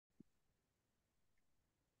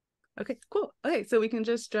Okay, cool. Okay, so we can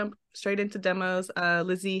just jump straight into demos.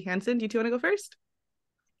 Lizzie, Hanson, do you two want to go first?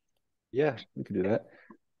 Yeah, we could do that.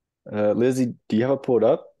 Lizzie, do you have it pulled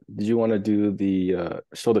up? Did you want to do the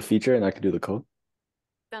show the feature and I could do the code?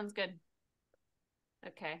 Sounds good.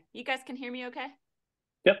 Okay. You guys can hear me okay?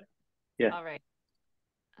 Yep. Yeah. All right.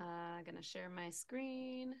 Gonna share my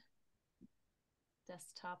screen.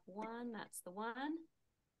 Desktop 1, that's the one.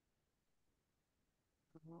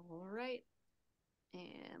 All right.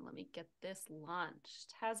 And let me get this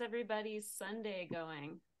launched. How's everybody's Sunday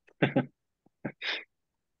going?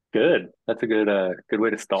 Good. That's a good way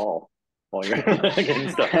to stall while you're getting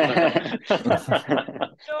stuff.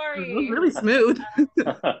 Sorry. Really smooth.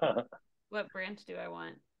 What branch do I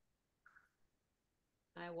want?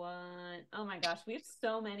 Oh my gosh, we have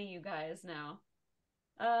so many, you guys, now.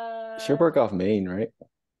 Should work off main, right?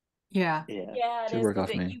 Yeah. Yeah, it Should is work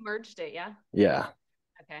because off main. you merged it, yeah? Yeah.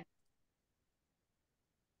 Okay.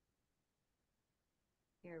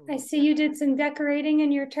 I see you did some decorating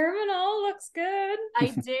in your terminal. Looks good. I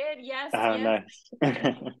did, yes, Oh, yes. nice.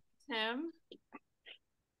 Tim.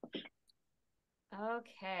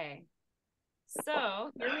 Okay.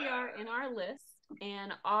 So here we are in our list,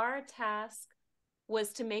 and our task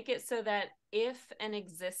was to make it so that if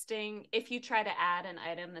you try to add an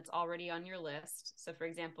item that's already on your list, so for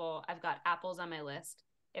example, I've got apples on my list.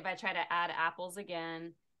 If I try to add apples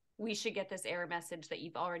again, we should get this error message that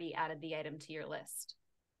you've already added the item to your list.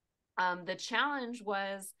 The challenge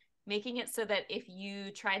was making it so that if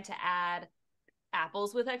you tried to add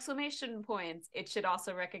apples with exclamation points, it should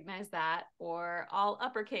also recognize that, or all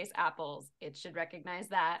uppercase apples, it should recognize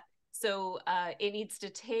that. So it needs to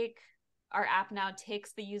our app now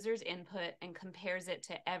takes the user's input and compares it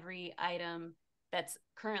to every item that's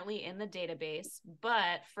currently in the database.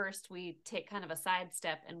 But first we take kind of a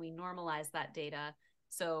sidestep and we normalize that data.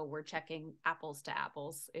 So we're checking apples to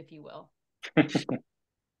apples, if you will.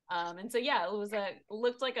 And so, yeah,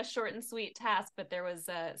 looked like a short and sweet task, but there was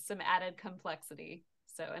some added complexity.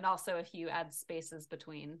 So, and also if you add spaces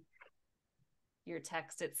between your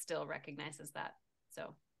text, it still recognizes that.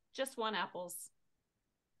 So just one apples.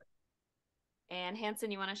 And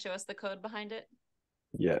Hanson, you want to show us the code behind it?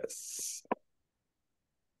 Yes.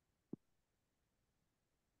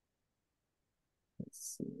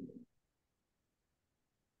 Let's see.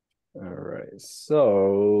 All right.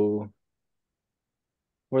 So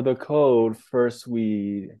for the code, first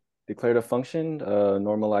we declared a function,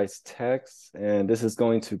 normalize text, and this is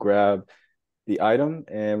going to grab the item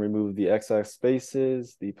and remove the exact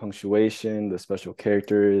spaces, the punctuation, the special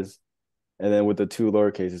characters, and then with the two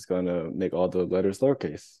lowercase, it's going to make all the letters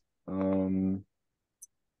lowercase.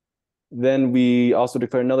 Then we also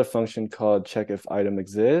declare another function called check if item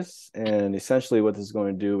exists. And essentially what this is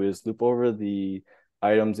going to do is loop over the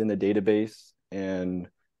items in the database and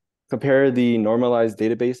compare the normalized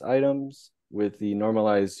database items with the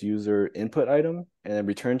normalized user input item and then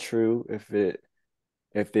return true if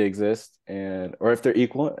they exist or if they're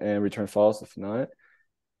equal, and return false if not.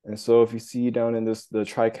 And so if you see down in the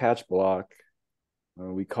try catch block,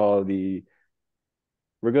 we're going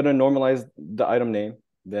to normalize the item name,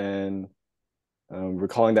 then we're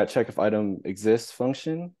calling that check if item exists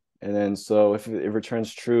function. And then so if it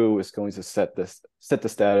returns true, it's going to set the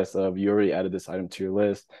status of you already added this item to your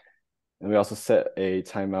list. And we also set a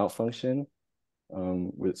timeout function.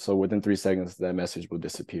 So within 3 seconds, that message will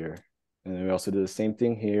disappear. And then we also do the same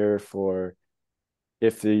thing here for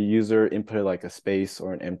if the user input like a space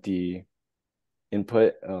or an empty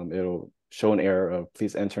input, it'll show an error of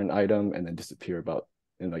please enter an item and then disappear about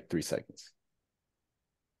in like 3 seconds.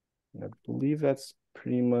 And I believe that's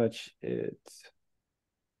pretty much it.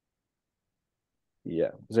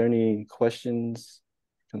 Yeah. Is there any questions,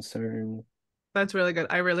 concern? That's really good.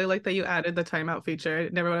 I really like that you added the timeout feature. I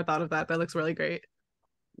never would have thought of that. That looks really great.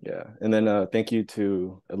 Yeah. And then thank you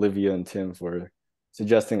to Olivia and Tim for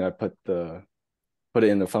suggesting I put it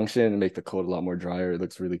in the function and make the code a lot more drier. It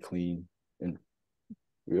looks really clean. And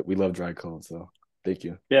we love dry code, so thank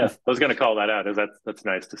you. Yeah, I was going to call that out. That's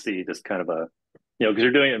nice to see, just kind of because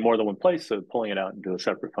you're doing it in more than one place, so pulling it out into a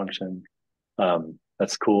separate function,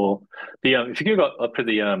 that's cool. If you could go up to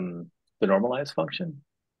the normalize function,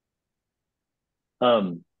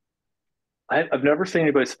 I've never seen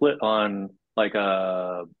anybody split on like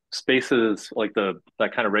spaces, like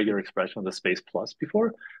that kind of regular expression of the space plus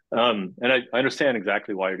before, and I understand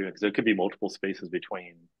exactly why you're doing it, because there could be multiple spaces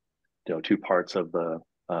between two parts of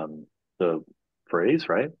the phrase,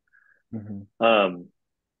 right? Mm-hmm.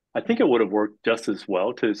 I think it would have worked just as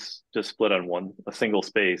well to just split on a single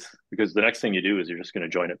space, because the next thing you do is you're just going to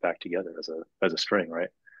join it back together as a string, right?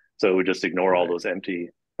 So it would just ignore all those empty,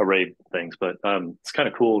 array things, but it's kind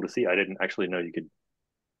of cool to see. I didn't actually know you could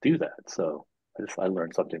do that. So I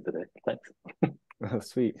learned something today. Thanks. Oh,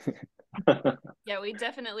 sweet. Yeah, we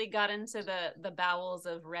definitely got into the bowels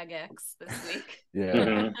of regex this week. Yeah.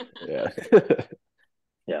 Mhm. Yeah.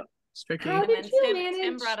 Yeah. It's tricky. How And did then you Tim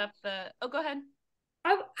manage? brought up oh, go ahead.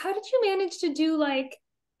 How did you manage to do like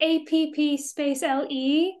APP space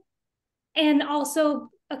LE and also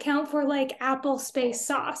account for like Apple space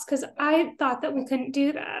sauce? Because I thought that we couldn't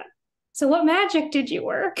do that. So what magic did you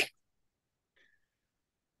work?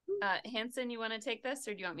 Hanson, you want to take this,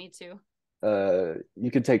 or do you want me to?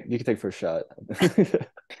 You could take first shot.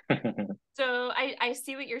 So I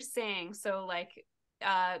see what you're saying. So like,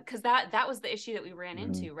 because that was the issue that we ran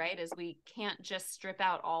into, right? Is we can't just strip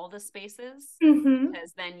out all the spaces, Mm-hmm.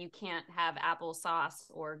 because then you can't have applesauce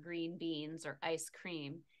or green beans or ice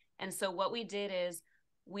cream. And so what we did is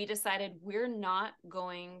we decided we're not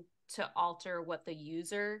going to alter what the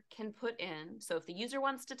user can put in. So if the user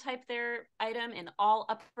wants to type their item in all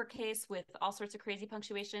uppercase with all sorts of crazy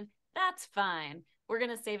punctuation, that's fine. We're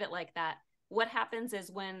going to save it like that. What happens is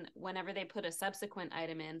whenever they put a subsequent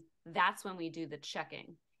item in, that's when we do the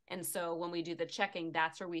checking. And so when we do the checking,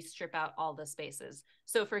 that's where we strip out all the spaces.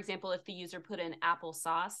 So for example, if the user put in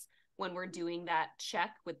applesauce, when we're doing that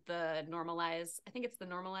check with the normalize, I think it's the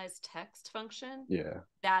normalize text function. Yeah.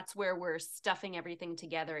 That's where we're stuffing everything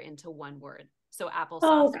together into one word. So Oh,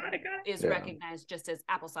 applesauce got it. is Yeah. recognized just as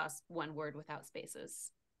applesauce, one word without spaces.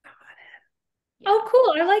 Got it. Yeah. Oh,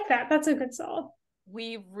 cool. I like that. That's a good solve.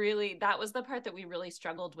 That was the part that we really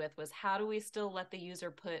struggled with, was how do we still let the user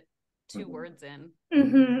put two words in?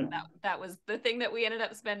 Mm-hmm. That was the thing that we ended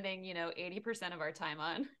up spending, 80% of our time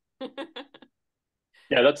on.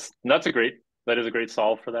 Yeah, that is a great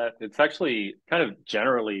solve for that. It's actually kind of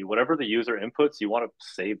generally whatever the user inputs, you want to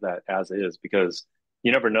save that as is, because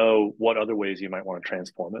you never know what other ways you might want to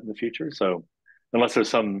transform it in the future. So unless there's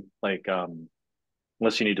some like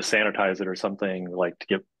unless you need to sanitize it or something, like to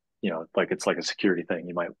get, like it's like a security thing,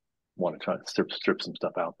 you might want to try to strip some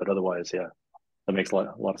stuff out. But otherwise, yeah, that makes a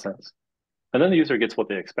lot of sense. And then the user gets what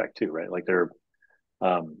they expect too, right? Like they're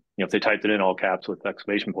if they typed it in all caps with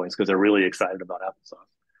exclamation points because they're really excited about applesauce,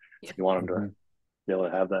 Yeah. you want them to be able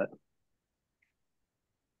to have that.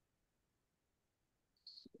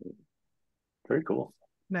 Very cool.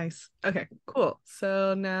 Nice. Okay, cool.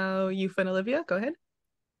 So now you and Olivia, go ahead.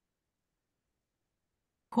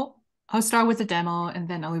 Cool. I'll start with the demo and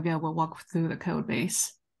then Olivia will walk through the code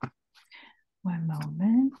base. One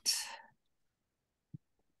moment.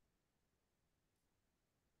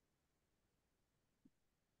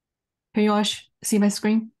 Can you all see my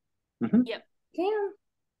screen? Yep. Damn.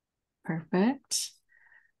 Perfect.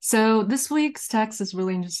 So this week's text is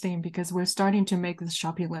really interesting because we're starting to make the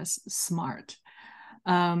shopping list smart.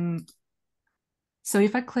 So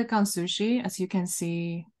if I click on sushi, as you can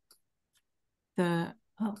see,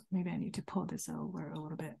 maybe I need to pull this over a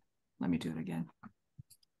little bit. Let me do it again.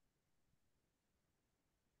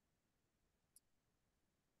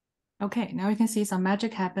 Okay, now you can see some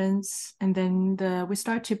magic happens, and then we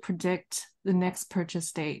start to predict the next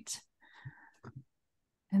purchase date.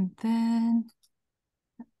 And then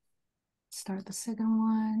start the second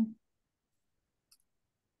one,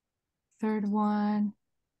 third one,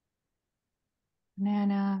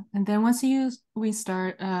 banana. And then once we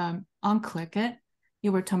start unclick it, it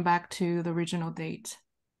will turn back to the original date.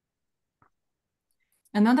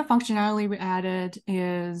 Another functionality we added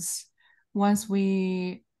is once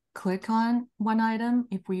we click on one item,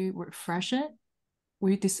 if we refresh it,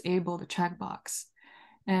 we disable the checkbox.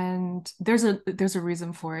 And there's a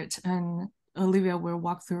reason for it. And Olivia will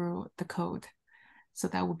walk through the code. So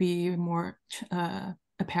that will be more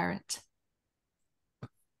apparent.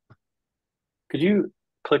 Could you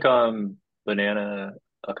click on banana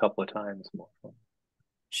a couple of times more?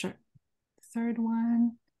 Sure. Third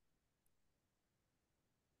one.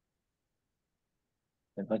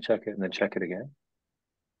 And uncheck it and then check it again.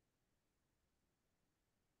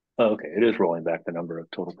 Oh, okay. It is rolling back the number of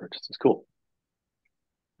total purchases. Cool.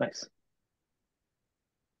 Nice.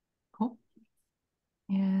 Cool.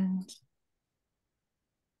 And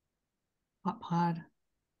hot pod.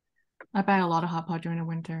 I buy a lot of hot pod during the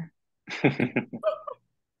winter,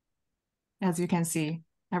 as you can see,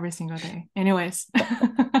 every single day. Anyways.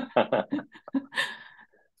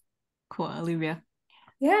 Cool, Olivia.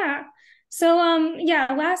 Yeah. So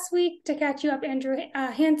last week, to catch you up, Andrew,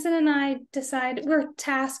 Hanson and I we're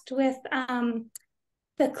tasked with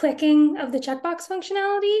the clicking of the checkbox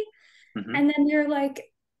functionality. And then we were like,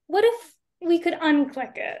 what if we could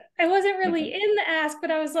unclick it? I wasn't really in the ask,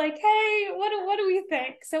 but I was like, hey, what do we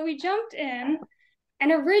think? So we jumped in,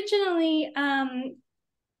 and originally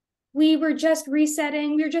we were just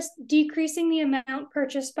resetting, we were just decreasing the amount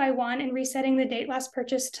purchased by one and resetting the date last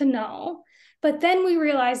purchased to null. But then we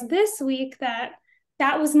realized this week that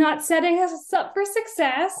that was not setting us up for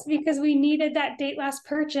success because we needed that date last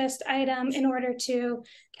purchased item in order to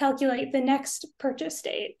calculate the next purchase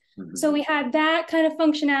date. So we had that kind of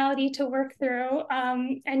functionality to work through.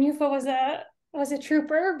 And Yufa was a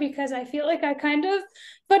trooper because I feel like I kind of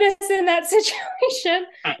put us in that situation,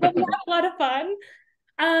 but we had a lot of fun.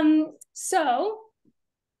 So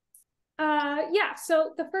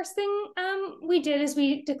the first thing we did is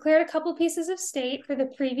we declared a couple pieces of state for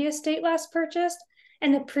the previous date last purchased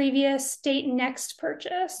and the previous date next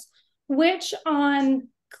purchase, which on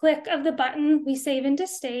click of the button, we save into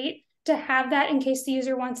state to have that in case the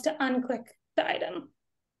user wants to unclick the item.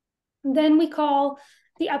 Then we call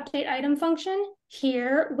the update item function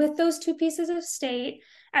here with those two pieces of state,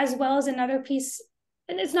 as well as another piece,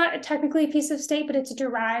 and it's not technically a piece of state, but it's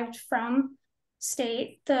derived from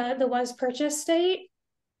state, the was purchased state.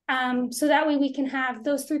 So that way we can have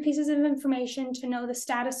those three pieces of information to know the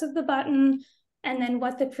status of the button and then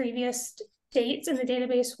what the previous dates in the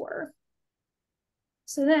database were.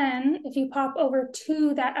 So then if you pop over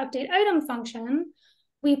to that update item function,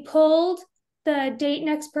 we pulled the date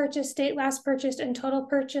next purchase, date last purchased, and total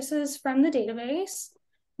purchases from the database,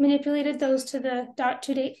 manipulated those to the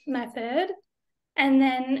 .toDate method, and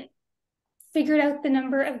then figured out the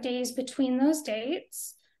number of days between those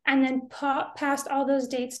dates, and then passed all those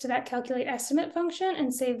dates to that calculate estimate function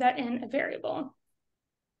and saved that in a variable.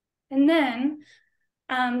 And then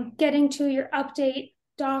getting to your update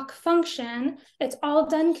doc function, it's all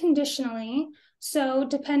done conditionally. So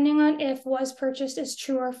depending on if was purchased is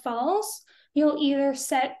true or false, you'll either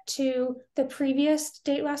set to the previous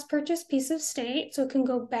date last purchase piece of state, so it can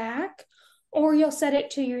go back, or you'll set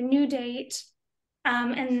it to your new date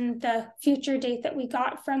and the future date that we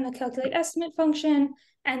got from the calculate estimate function,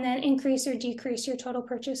 and then increase or decrease your total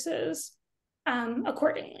purchases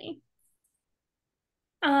accordingly.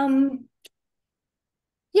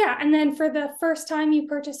 Yeah, and then for the first time you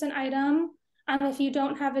purchase an item, if you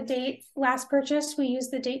don't have a date last purchased, we use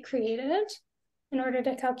the date created in order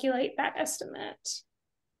to calculate that estimate.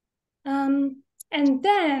 And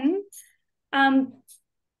then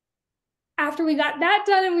after we got that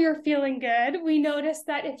done and we were feeling good, we noticed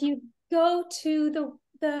that if you go to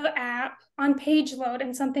the app on page load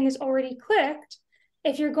and something is already clicked,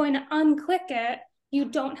 if you're going to unclick it, you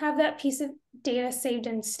don't have that piece of data saved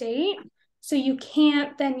in state. So you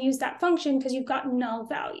can't then use that function because you've got null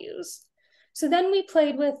values. So then we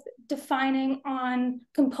played with defining on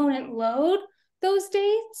component load those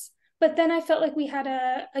dates, but then I felt like we had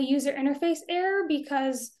a user interface error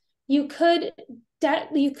because you could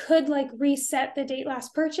like reset the date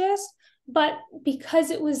last purchased, but because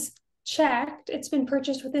it was checked, it's been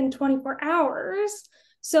purchased within 24 hours,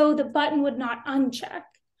 so the button would not uncheck.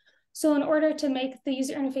 So in order to make the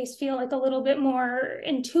user interface feel like a little bit more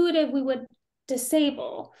intuitive, we would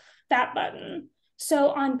disable that button.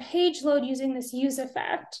 So on page load, using this use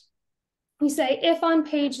effect, we say if on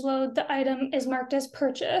page load the item is marked as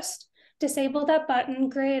purchased, disable that button,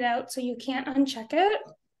 gray it out so you can't uncheck it.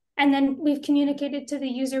 And then we've communicated to the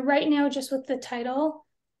user right now just with the title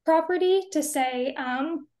property to say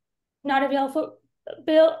not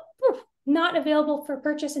available for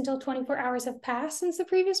purchase until 24 hours have passed since the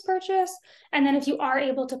previous purchase. And then if you are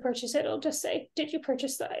able to purchase it, it'll just say, did you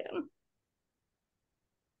purchase the item?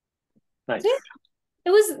 Nice.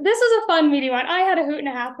 This was a fun meeting one. I had a hoot and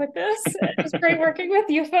a half with this. It was great working with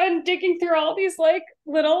you, fun digging through all these like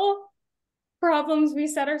little problems we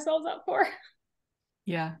set ourselves up for.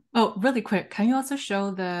 Yeah. Oh, really quick. Can you also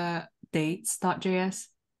show the dates.js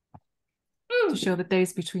to show the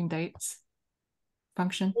dates between dates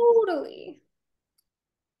function? Totally.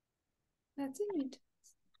 That's it.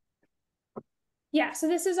 Yeah, so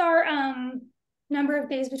this is our number of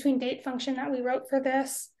days between date function that we wrote for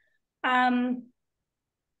this.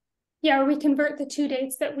 Yeah, we convert the two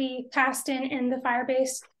dates that we passed in the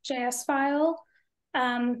Firebase.js file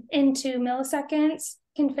into milliseconds,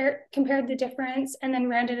 compared the difference, and then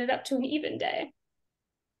rounded it up to an even day.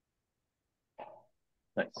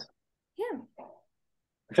 Nice. Yeah.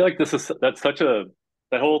 I feel like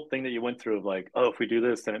that whole thing that you went through of like, oh, if we do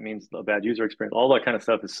this, then it means a bad user experience. All that kind of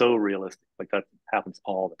stuff is so realistic. Like that happens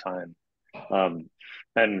all the time.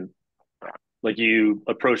 And like you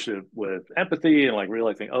approach it with empathy and like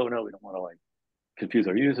realizing, oh no, we don't want to like confuse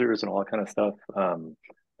our users and all that kind of stuff. And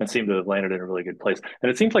seem to have landed in a really good place.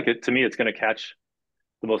 And it seems like to me, it's going to catch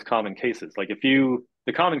the most common cases. Like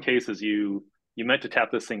the common case is you meant to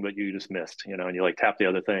tap this thing, but you just missed, and you like tap the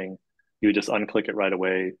other thing, you just unclick it right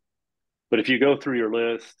away. But if you go through your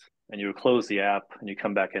list and you close the app and you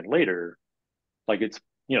come back in later, like it's,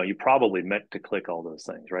 you probably meant to click all those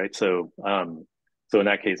things, right? So so in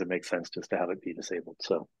that case, it makes sense just to have it be disabled.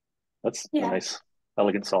 So that's a nice,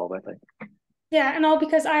 elegant solve, I think. Yeah, and all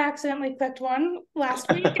because I accidentally clicked one last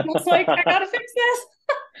week and was like, I gotta fix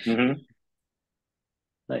this.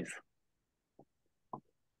 Nice.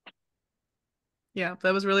 Yeah,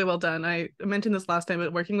 that was really well done. I mentioned this last time,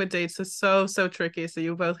 but working with dates is so tricky. So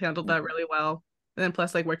you both handled that really well. And then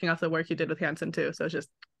plus like working off the work you did with Hanson too. So it's just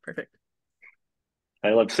perfect.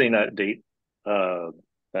 I love seeing that date,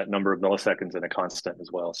 that number of milliseconds in a constant as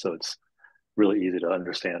well. So it's really easy to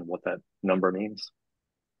understand what that number means.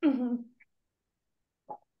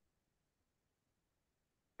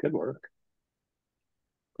 Good work.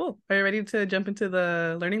 Cool. Are you ready to jump into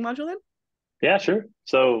the learning module then? Yeah, sure.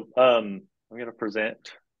 So I'm going to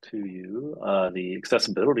present to you the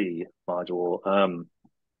accessibility module.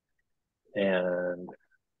 And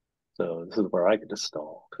so this is where I get to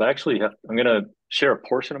stall. Because I'm going to share a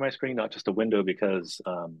portion of my screen, not just a window, because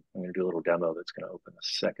I'm going to do a little demo that's going to open a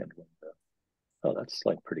second window. Oh, that's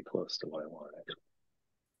like pretty close to what I want, actually.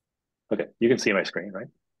 Okay, you can see my screen, right?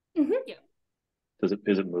 Yeah. Is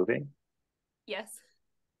it moving? Yes.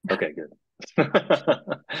 Okay, good. So I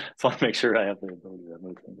want to make sure I have the ability to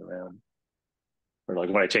move things around. Or like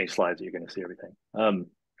when I change slides, you're going to see everything.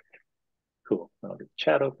 Cool. I'll get the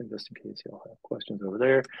chat open just in case y'all have questions over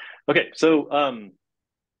there. Okay, so I'm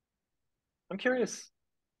curious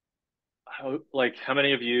how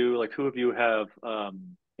many of you, like who of you have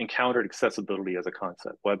encountered accessibility as a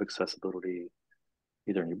concept, web accessibility,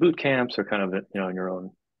 either in your boot camps or kind of in your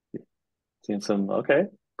own, seeing some, okay,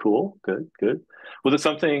 cool, good. Was it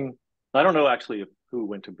something, I don't know actually who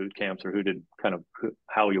went to boot camps or who did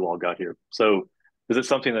how you all got here. So is it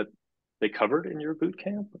something that they covered in your boot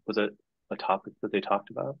camp? Was it a topic that they talked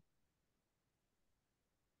about?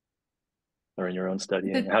 Or in your own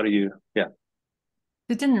studying? How do you, yeah.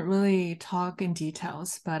 They didn't really talk in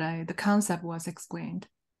details, but the concept was explained.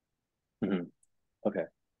 Okay.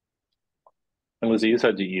 And Lizzie, you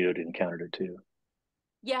said you had encountered it too.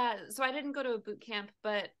 Yeah, so I didn't go to a boot camp,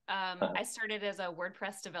 but I started as a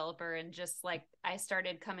WordPress developer, and just like I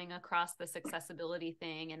started coming across this accessibility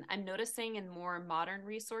thing, and I'm noticing in more modern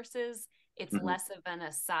resources, it's less of an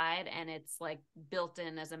aside and it's like built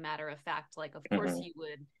in as a matter of fact. Like, of course, you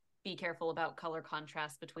would be careful about color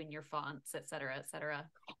contrast between your fonts, et cetera, et cetera.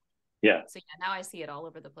 Yeah. So yeah, now I see it all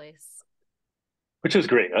over the place. Which is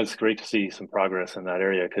great. It's great to see some progress in that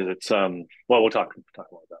area because it's well, we'll talk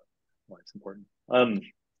more about why it's important.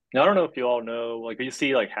 Now I don't know if you all know, like you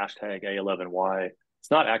see like hashtag A11Y.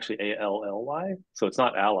 It's not actually ALLY, so it's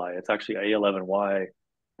not ally. It's actually A11Y,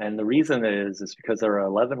 and the reason is because there are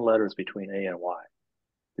 11 letters between A and Y.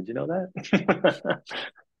 Did you know that?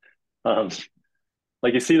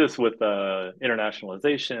 Like you see this with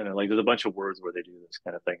internationalization, and like there's a bunch of words where they do this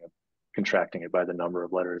kind of thing of contracting it by the number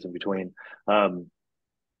of letters in between.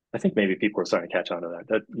 I think maybe people are starting to catch on to that.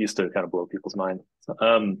 That used to kind of blow people's mind.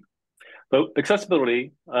 But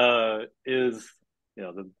accessibility is,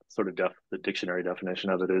 the sort of the dictionary definition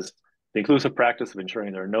of it is the inclusive practice of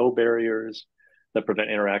ensuring there are no barriers that prevent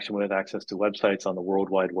interaction with access to websites on the World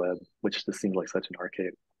Wide Web, which just seems like such an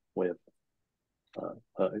archaic way of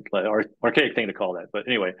archaic thing to call that. But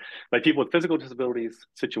anyway, by people with physical disabilities,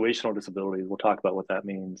 situational disabilities, we'll talk about what that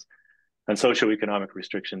means, and socioeconomic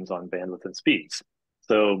restrictions on bandwidth and speeds.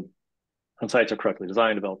 So when sites are correctly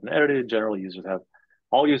designed, developed, and edited, generally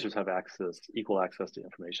all users have equal access to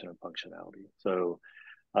information and functionality. So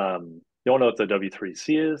you all know what the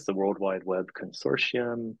W3C is, the World Wide Web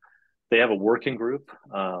Consortium. They have a working group,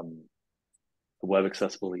 the Web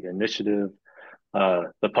Accessibility Initiative,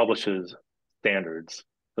 that publishes standards.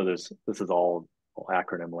 So this is all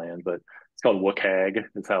acronym land, but it's called WCAG.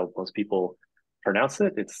 It's how most people pronounce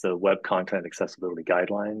it. It's the Web Content Accessibility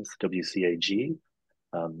Guidelines, WCAG.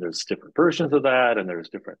 There's different versions of that, and there's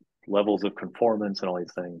different levels of conformance and all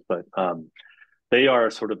these things. But they are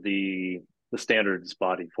sort of the standards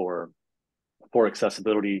body for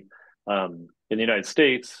accessibility. In the United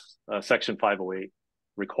States, Section 508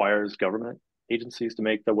 requires government agencies to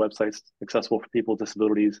make their websites accessible for people with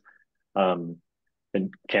disabilities. And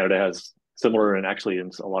Canada has similar, and actually in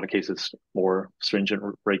a lot of cases, more stringent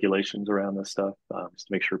regulations around this stuff, just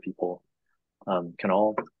to make sure people can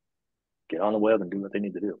all get on the web and do what they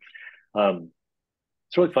need to do.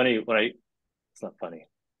 It's really funny it's not funny.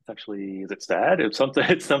 It's actually, is it sad? It's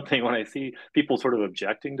something when I see people sort of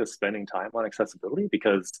objecting to spending time on accessibility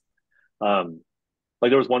because like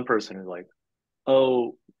there was one person who's like,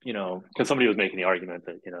 oh, because somebody was making the argument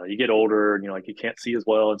that, you get older and like you can't see as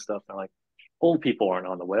well and stuff. And I'm like, old people aren't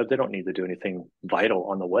on the web. They don't need to do anything vital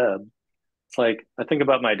on the web. It's like I think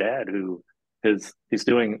about my dad who he's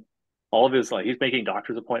doing all of his, like, he's making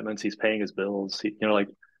doctor's appointments, he's paying his bills, like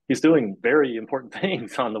he's doing very important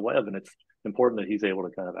things on the web, and it's important that he's able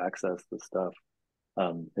to kind of access this stuff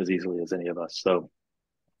as easily as any of us. So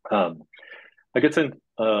um, I get in.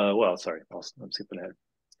 Well, sorry, I'm skipping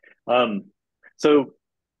ahead. So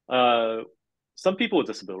some people with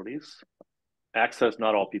disabilities access,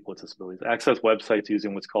 not all people with disabilities, access websites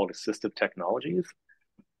using what's called assistive technologies.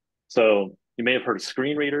 So you may have heard of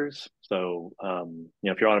screen readers. So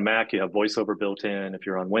if you're on a Mac, you have VoiceOver built in. If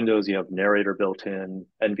you're on Windows, you have Narrator built in.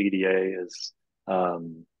 NVDA is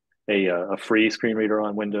a free screen reader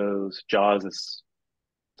on Windows. JAWS is,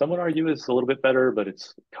 some would argue, is a little bit better, but it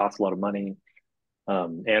costs a lot of money.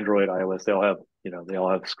 Android, iOS, they all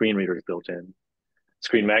have screen readers built in.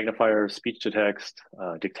 Screen magnifiers, speech to text,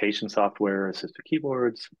 dictation software, assistive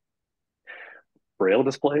keyboards, Braille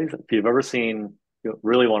displays. If you've ever seen, you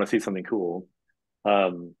really want to see something cool,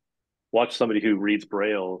 watch somebody who reads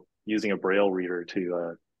Braille using a Braille reader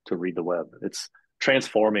to read the web. It's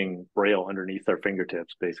transforming Braille underneath their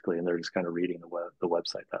fingertips, basically, and they're just kind of reading the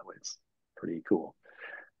website that way. It's pretty cool.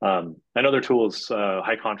 Another tool is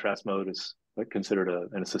high contrast mode is considered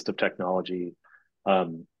an assistive technology.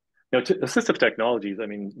 Assistive technologies, I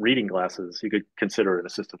mean, reading glasses, you could consider an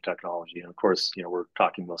assistive technology. And of course, we're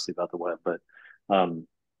talking mostly about the web, but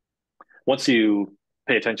once you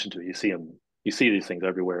pay attention to it, you see these things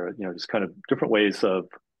everywhere, just kind of different ways of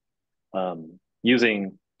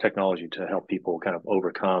using technology to help people kind of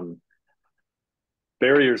overcome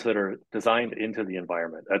barriers that are designed into the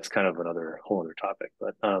environment. That's kind of another whole other topic,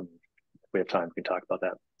 but if we have time, we can talk about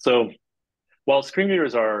that. So while screen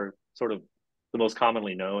readers are sort of the most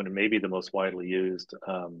commonly known and maybe the most widely used,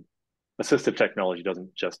 assistive technology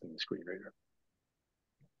doesn't just mean screen reader.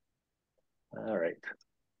 All right.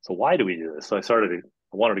 So why do we do this? So I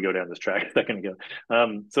wanted to go down this track a second ago.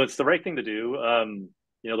 So it's the right thing to do.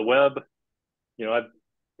 The web,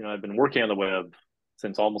 I've been working on the web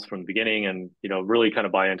since almost from the beginning, and really kind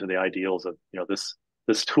of buy into the ideals of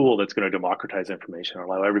this tool that's going to democratize information or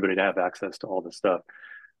allow everybody to have access to all this stuff.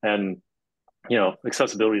 And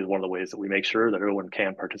accessibility is one of the ways that we make sure that everyone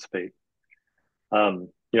can participate. I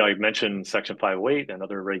mentioned Section 508 and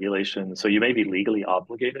other regulations. So you may be legally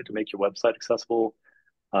obligated to make your website accessible.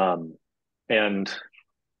 And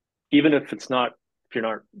even if you're not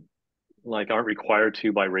aren't required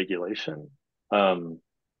to by regulation,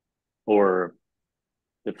 or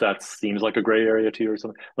if that seems like a gray area to you or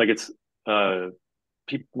something,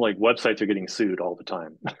 people, websites are getting sued all the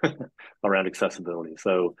time around accessibility.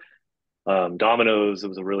 So Domino's, it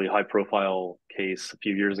was a really high profile case a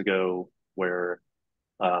few years ago where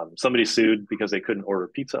somebody sued because they couldn't order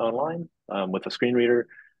pizza online with a screen reader,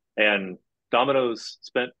 and Domino's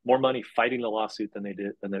spent more money fighting the lawsuit than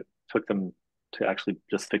it took them to actually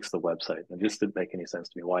just fix the website. It just didn't make any sense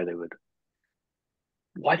to me why they would do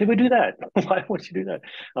that. Why would you do that?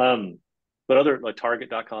 But other like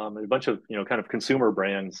Target.com, a bunch of kind of consumer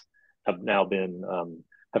brands have now been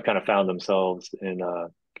have kind of found themselves in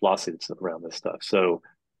lawsuits around this stuff. So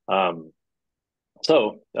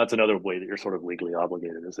that's another way that you're sort of legally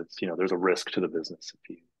obligated, is it's there's a risk to the business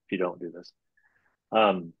if you don't do this.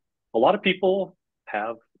 A lot of people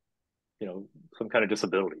have some kind of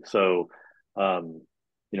disability. So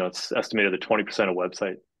it's estimated that 20% of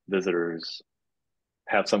website visitors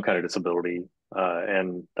have some kind of disability,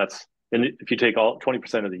 and if you take all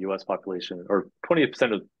 20% of the U.S. population, or 20%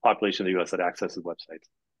 of the population of the U.S. that accesses websites,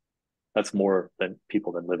 that's more than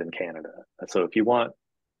people that live in Canada. And so if you want,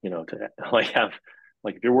 to have,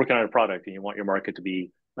 if you're working on a product and you want your market to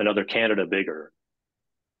be another Canada bigger,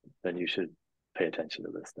 then you should pay attention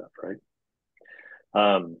to this stuff, right?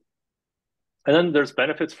 And then there's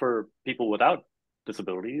benefits for people without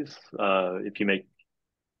disabilities if you make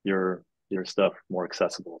your stuff more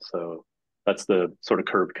accessible. So that's the sort of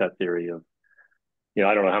curb cut theory of,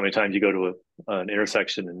 I don't know how many times you go to an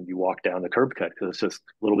intersection and you walk down the curb cut because it's just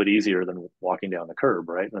a little bit easier than walking down the curb,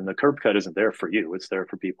 right? And the curb cut isn't there for you; it's there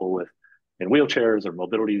for people in wheelchairs or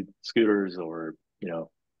mobility scooters, or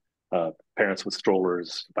parents with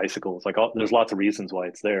strollers, bicycles. There's lots of reasons why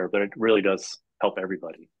it's there, but it really does help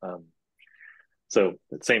everybody. So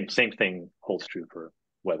the same thing holds true for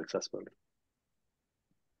web accessibility.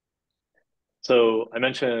 So I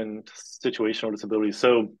mentioned situational disabilities.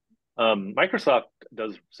 So Microsoft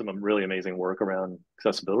does some really amazing work around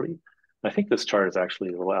accessibility. I think this chart is actually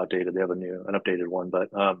a little outdated. They have an updated one, but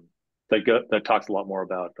that talks a lot more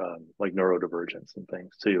about neurodivergence and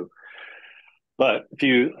things too. But if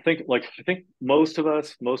you think, I think most of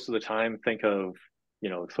us, most of the time, think of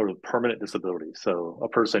sort of permanent disability. So a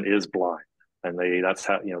person is blind, and that's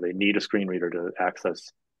how they need a screen reader to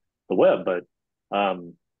access the web. But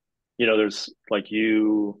there's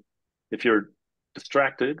if you're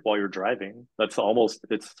distracted while you're driving, it's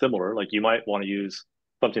similar. Like you might want to use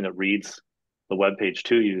something that reads the web page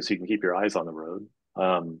to you so you can keep your eyes on the road.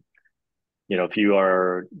 If you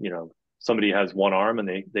are, somebody has one arm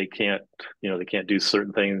and they can't, they can't do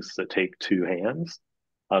certain things that take two hands.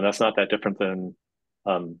 That's not that different than,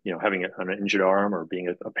 having an injured arm or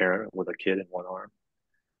being a parent with a kid in one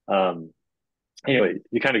arm. Anyway,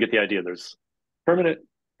 you kind of get the idea. There's permanent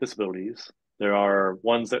disabilities. There are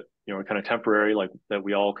ones that, are kind of temporary, like that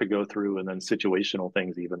we all could go through, and then situational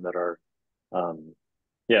things even that are,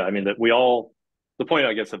 that we all, the point,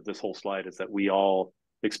 I guess, of this whole slide is that we all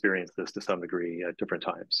experience this to some degree at different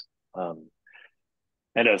times. And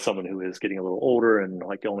as someone who is getting a little older and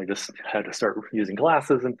like only just had to start using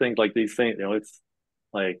glasses and things like these things, it's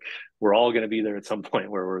like we're all going to be there at some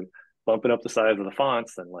point where we're bumping up the size of the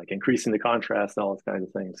fonts and like increasing the contrast and all those kinds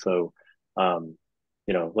of things. So,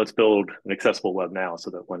 let's build an accessible web now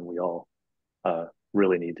so that when we all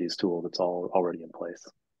really need these tools, it's all already in place.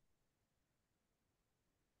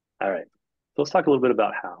 All right, so let's talk a little bit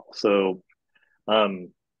about how. So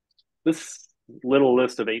this little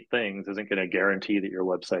list of 8 things isn't going to guarantee that your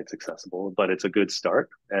website's accessible, but it's a good start.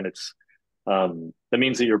 And that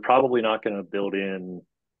means that you're probably not going to build in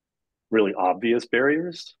really obvious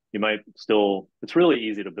barriers. You might still, it's really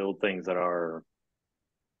easy to build things that are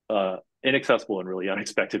inaccessible in really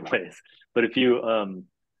unexpected ways. But if you,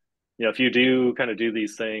 if you do kind of do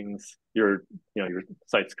these things, your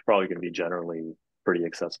site's probably going to be generally pretty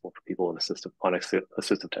accessible for people on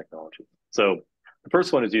assistive technology. So the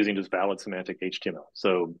first one is using just valid semantic HTML.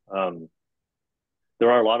 So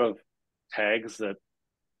there are a lot of tags that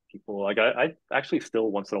people like. I actually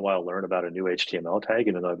still once in a while learn about a new HTML tag,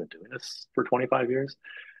 even though I've been doing this for 25 years.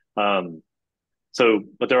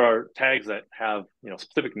 But there are tags that have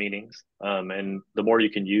specific meanings, and the more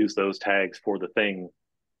you can use those tags for a thing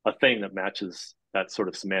that matches that sort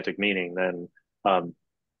of semantic meaning, then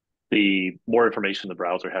the more information the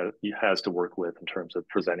browser has to work with in terms of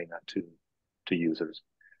presenting that to users.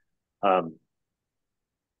 A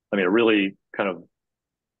really kind of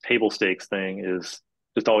table stakes thing is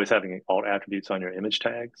just always having alt attributes on your image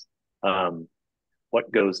tags. What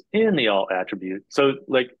goes in the alt attribute? So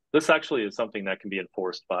like this actually is something that can be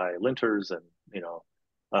enforced by linters, and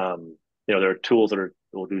there are tools that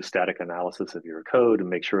will do static analysis of your code and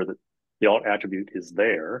make sure that the alt attribute is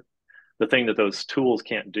there. The thing that those tools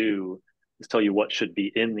can't do is tell you what should be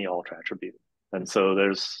in the alt attribute. And so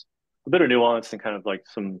there's a bit of nuance and kind of like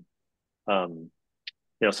some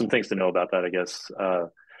things to know about that, I guess.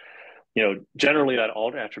 Generally that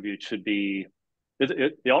alt attribute should be,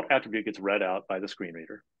 the alt attribute gets read out by the screen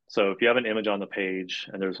reader. So if you have an image on the page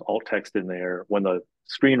and there's alt text in there, when the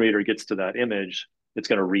screen reader gets to that image, it's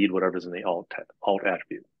going to read whatever's in the alt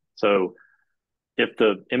attribute. So if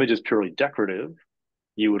the image is purely decorative,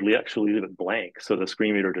 you would actually leave it blank, so the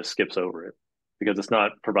screen reader just skips over it because it's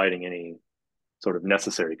not providing any sort of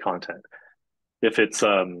necessary content. If it's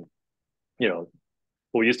what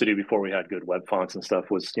we used to do before we had good web fonts and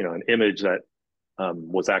stuff was an image that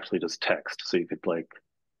was actually just text, so you could like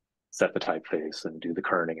set the typeface and do the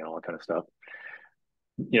kerning and all that kind of stuff.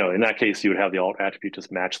 In that case, you would have the alt attribute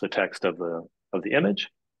just match the text of the image.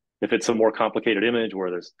 If it's a more complicated image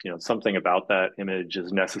where there's something about that image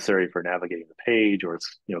is necessary for navigating the page, or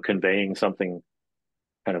it's conveying something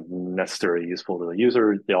kind of necessary, useful to the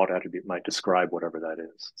user, the alt attribute might describe whatever that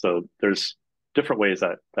is. So there's different ways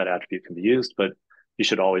that attribute can be used, but you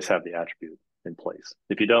should always have the attribute in place.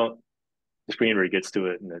 If you don't, the screen reader gets to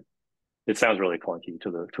it and it sounds really clunky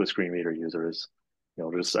to a screen reader user. Is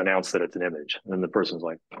just announce that it's an image, and then the person's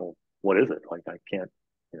like, well, what is it? Like I can't,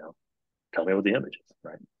 tell me what the image is,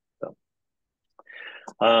 right? So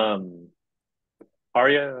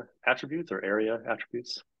ARIA attributes or area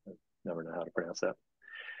attributes, I never know how to pronounce that.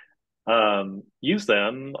 Use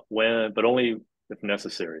them but only if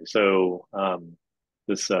necessary. So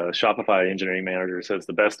this Shopify engineering manager says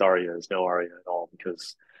the best ARIA is no ARIA at all,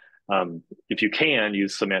 because if you can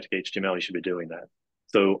use semantic HTML, you should be doing that.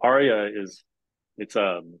 So ARIA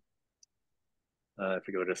I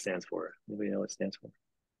forget what it stands for. Anybody know what it stands for?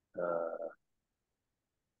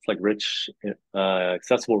 It's like rich,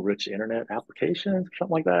 accessible, rich internet applications, or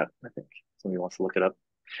something like that. I think somebody wants to look it up.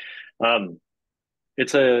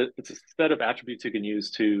 It's a set of attributes you can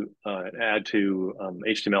use to add to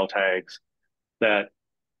HTML tags that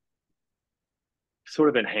sort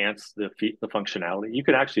of enhance the functionality. You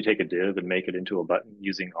could actually take a div and make it into a button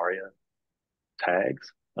using ARIA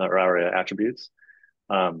tags or ARIA attributes.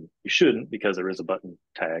 You shouldn't because there is a button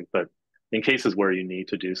tag, but in cases where you need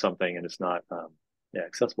to do something and it's not, yeah,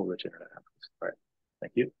 accessible rich internet applications. All right,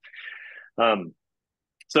 thank you.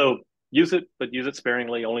 So use it, but use it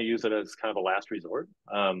sparingly. Only use it as kind of a last resort.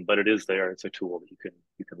 But it is there. It's a tool that you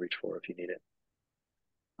can reach for if you need it.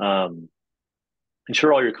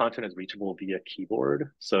 Ensure all your content is reachable via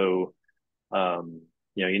keyboard. So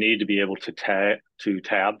you know, you need to be able to tab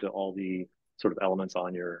to all the sort of elements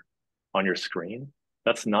on your screen.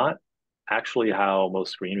 That's not actually how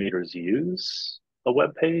most screen readers use a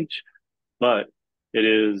web page, but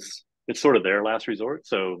it's sort of their last resort.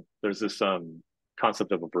 So there's this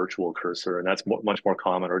concept of a virtual cursor, and that's much more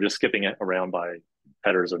common, or just skipping it around by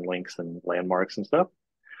headers and links and landmarks and stuff.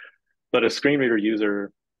 But a screen reader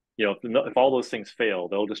user, you know, if all those things fail,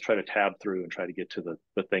 they'll just try to tab through and try to get to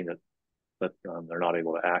the thing that they're not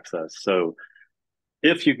able to access. So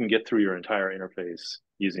if you can get through your entire interface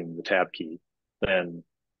using the tab key, then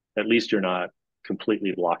at least you're not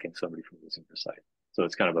completely blocking somebody from using your site. So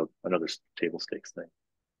it's kind of another table stakes thing.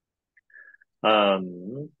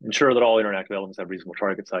 Ensure that all interactive elements have reasonable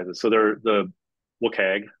target sizes. So the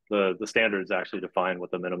WCAG, the standards actually define what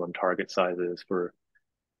the minimum target size is for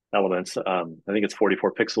elements. I think it's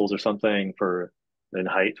 44 pixels or something in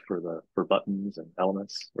height for buttons and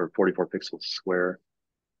elements, or 44 pixels square.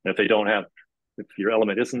 And if your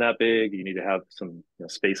element isn't that big, you need to have some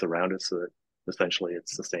space around it so that essentially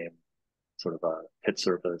it's the same sort of hit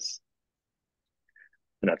surface.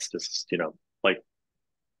 And that's just, like,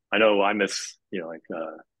 I know I miss, like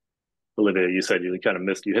Olivia, you said you kind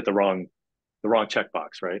of you hit the wrong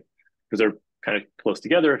checkbox, right? Because they're kind of close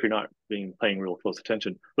together if you're not paying real close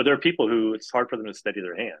attention. But there are people who it's hard for them to steady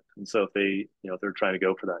their hand. And so if if they're trying to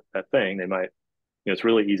go for that thing, they might, it's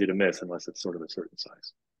really easy to miss unless it's sort of a certain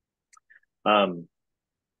size.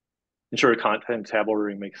 Ensure content tab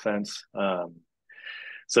ordering makes sense.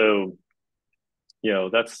 So,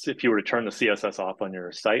 that's if you were to turn the CSS off on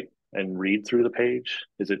your site and read through the page,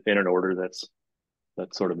 is it in an order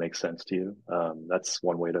that sort of makes sense to you? That's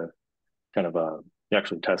one way to kind of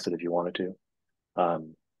actually test it if you wanted to.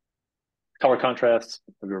 Color contrast,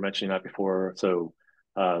 we were mentioning that before. So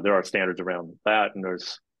there are standards around that, and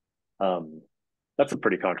that's a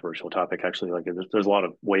pretty controversial topic, actually. Like there's a lot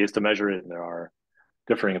of ways to measure it, and there are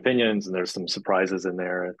differing opinions, and there's some surprises in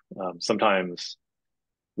there. Sometimes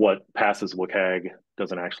what passes WCAG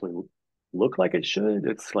doesn't actually look like it should.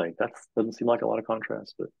 It's like that doesn't seem like a lot of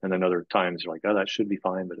contrast, and then other times you're like, oh, that should be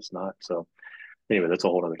fine, but it's not. So anyway, that's a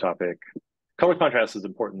whole other topic. Color contrast is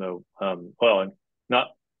important though. Well, and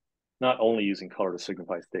not only using color to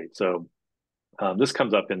signify state. So this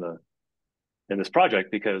comes up in this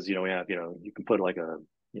project because we have you can put like a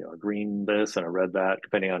green this and a red that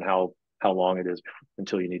depending on how long it is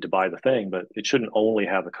until you need to buy the thing, but it shouldn't only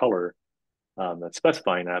have a color that's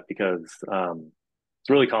specifying that, because it's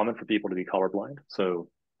really common for people to be colorblind. So,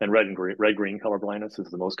 and red green color blindness is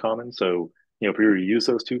the most common. So if we were to use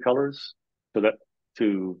those two colors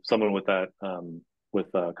to someone with that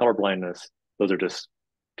color blindness, those are just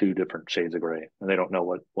two different shades of gray, and they don't know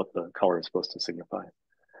what the color is supposed to signify.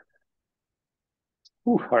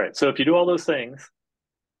 All right, so if you do all those things,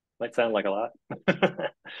 might sound like a lot,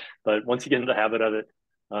 but once you get into the habit of it,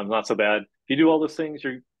 not so bad. If you do all those things,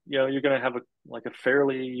 you're going to have a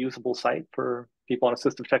fairly usable site for people on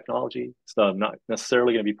assistive technology. It's not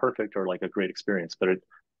necessarily going to be perfect or like a great experience, but at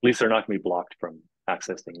least they're not going to be blocked from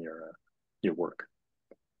accessing your work.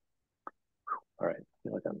 All right, I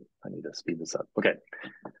feel like I need to speed this up. Okay.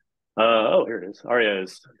 Oh, here it is. ARIA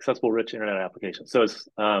is accessible rich internet application. So it's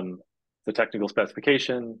the technical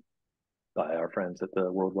specification by our friends at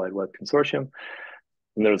the World Wide Web Consortium.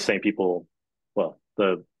 And they're the same people. Well,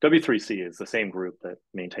 the W3C is the same group that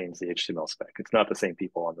maintains the HTML spec. It's not the same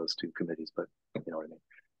people on those two committees, but you know what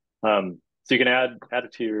I mean. So you can add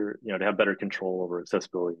it to your, to have better control over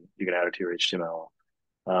accessibility, you can add it to your HTML.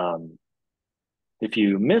 If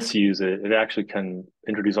you misuse it, it actually can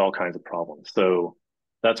introduce all kinds of problems. So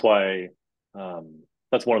that's why,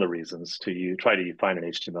 that's one of the reasons to try to find an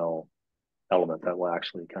HTML element that will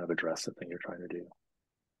actually kind of address the thing you're trying to do.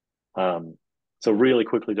 So really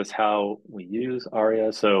quickly, just how we use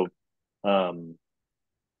ARIA. So all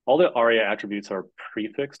the ARIA attributes are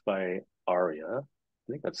prefixed by ARIA. I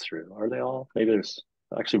think that's true. Are they all? Maybe there's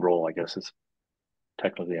actually role, I guess, is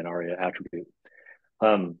technically an ARIA attribute.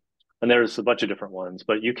 And there's a bunch of different ones,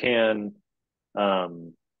 but you can,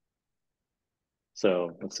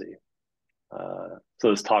 so let's see. So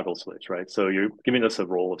this toggle switch, right? So you're giving us a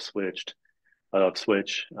role of switch.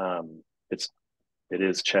 It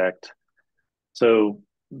is checked. So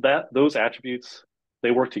those attributes, they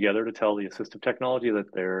work together to tell the assistive technology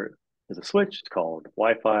that is a switch. It's called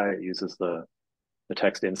Wi-Fi. It uses the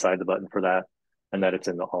text inside the button for that, and that it's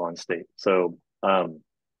in the on state. So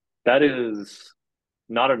that is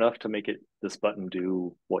not enough to make this button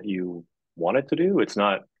do what you want it to do. It's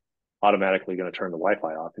not automatically going to turn the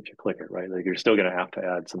Wi-Fi off if you click it, right? Like you're still going to have to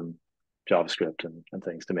add some JavaScript and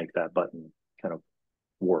things to make that button kind of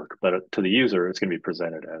work. But to the user, it's going to be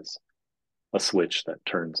presented as a switch that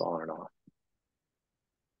turns on and off.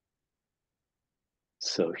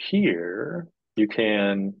 So here you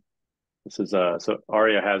can, this is so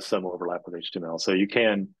ARIA has some overlap with HTML. So you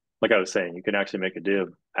can, like I was saying, you can actually make a div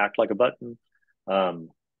act like a button.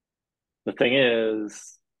 The thing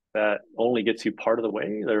is that only gets you part of the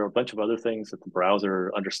way. There are a bunch of other things that the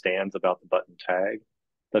browser understands about the button tag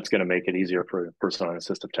that's going to make it easier for a person on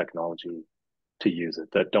assistive technology to use it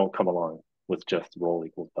that don't come along with just role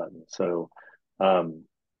equals button. So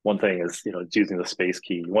one thing is, it's using the space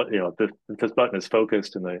key. You want, if this button is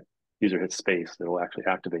focused and the user hits space, it will actually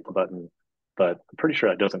activate the button. But I'm pretty sure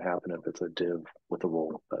that doesn't happen if it's a div with a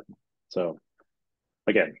role button. So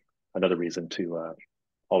again, another reason to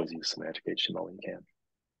always use semantic HTML when you can.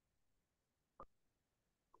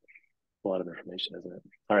 A lot of information, isn't it?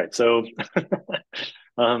 All right, so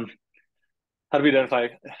how do we identify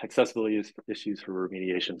accessibility issues for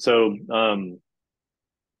remediation? So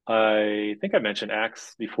I think I mentioned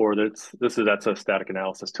Axe before. That's a static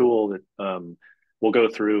analysis tool that will go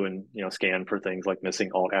through and scan for things like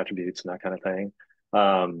missing alt attributes and that kind of thing.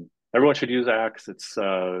 Everyone should use Axe. It's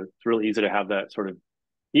really easy to have that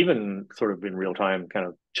even in real time, kind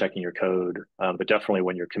of checking your code. But definitely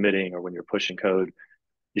when you're committing or when you're pushing code,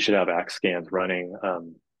 you should have Axe scans running.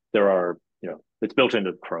 There are, it's built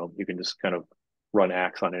into Chrome. You can just kind of run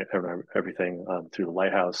Axe on everything through the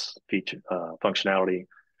Lighthouse feature functionality.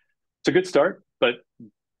 It's a good start, but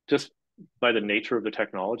just by the nature of the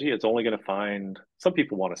technology, it's only going to find, some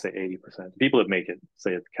people want to say 80%. People that make it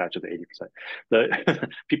say it catches 80%. The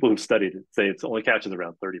people who've studied it say it only catches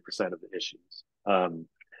around 30% of the issues. And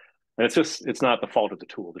it's not the fault of the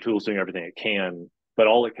tool. The tool's doing everything it can, but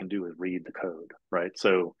all it can do is read the code, right?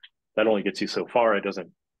 So that only gets you so far.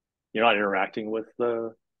 You're not interacting with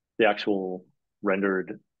the actual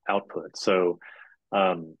rendered output. So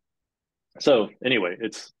anyway,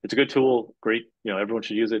 it's a good tool. Great, everyone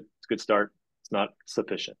should use it. It's a good start. It's not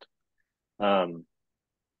sufficient.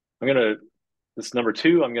 This number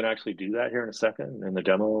 2, I'm gonna actually do that here in a second in the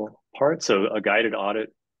demo part. So a guided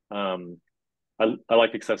audit. I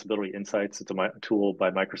like Accessibility Insights. It's a tool by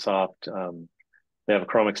Microsoft. They have a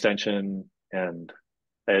Chrome extension and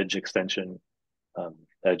Edge extension.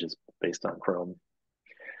 Edge is based on Chrome.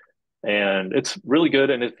 And it's really good.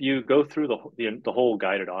 And if you go through the whole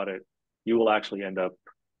guided audit, you will actually end up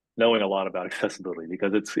knowing a lot about accessibility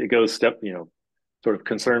because it goes sort of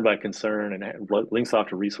concern by concern and links off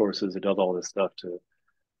to resources. It does all this stuff to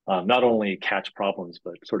not only catch problems,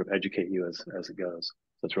 but sort of educate you as it goes.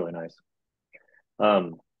 So it's really nice.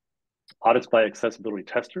 Audits by accessibility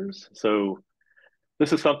testers. So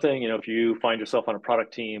this is something, if you find yourself on a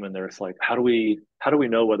product team and there's like, how do we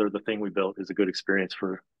know whether the thing we built is a good experience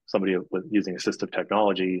for somebody with using assistive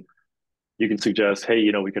technology? You can suggest,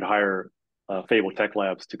 hey, we could hire Fable Tech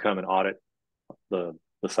Labs to come and audit the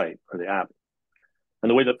site or the app. And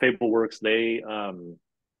the way that Fable works, they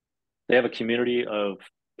have a community of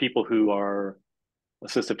people who are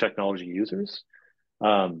assistive technology users.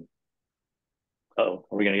 Are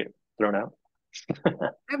we going to get thrown out? I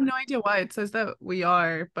have no idea why it says that we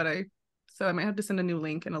are, but so I might have to send a new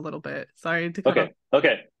link in a little bit. Sorry to cut off.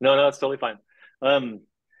 Okay. No, it's totally fine.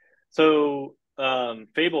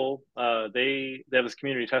 Fable, they have this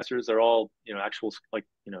community testers. They're all, actual,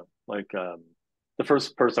 the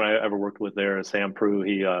first person I ever worked with there is Sam Prue.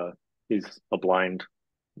 He's a blind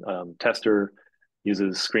tester,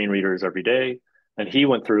 uses screen readers every day. And he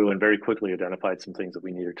went through and very quickly identified some things that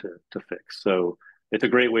we needed to fix. So it's a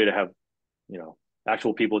great way to have,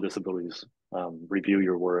 actual people with disabilities review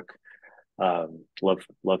your work. Love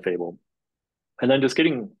Fable. And then just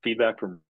getting feedback from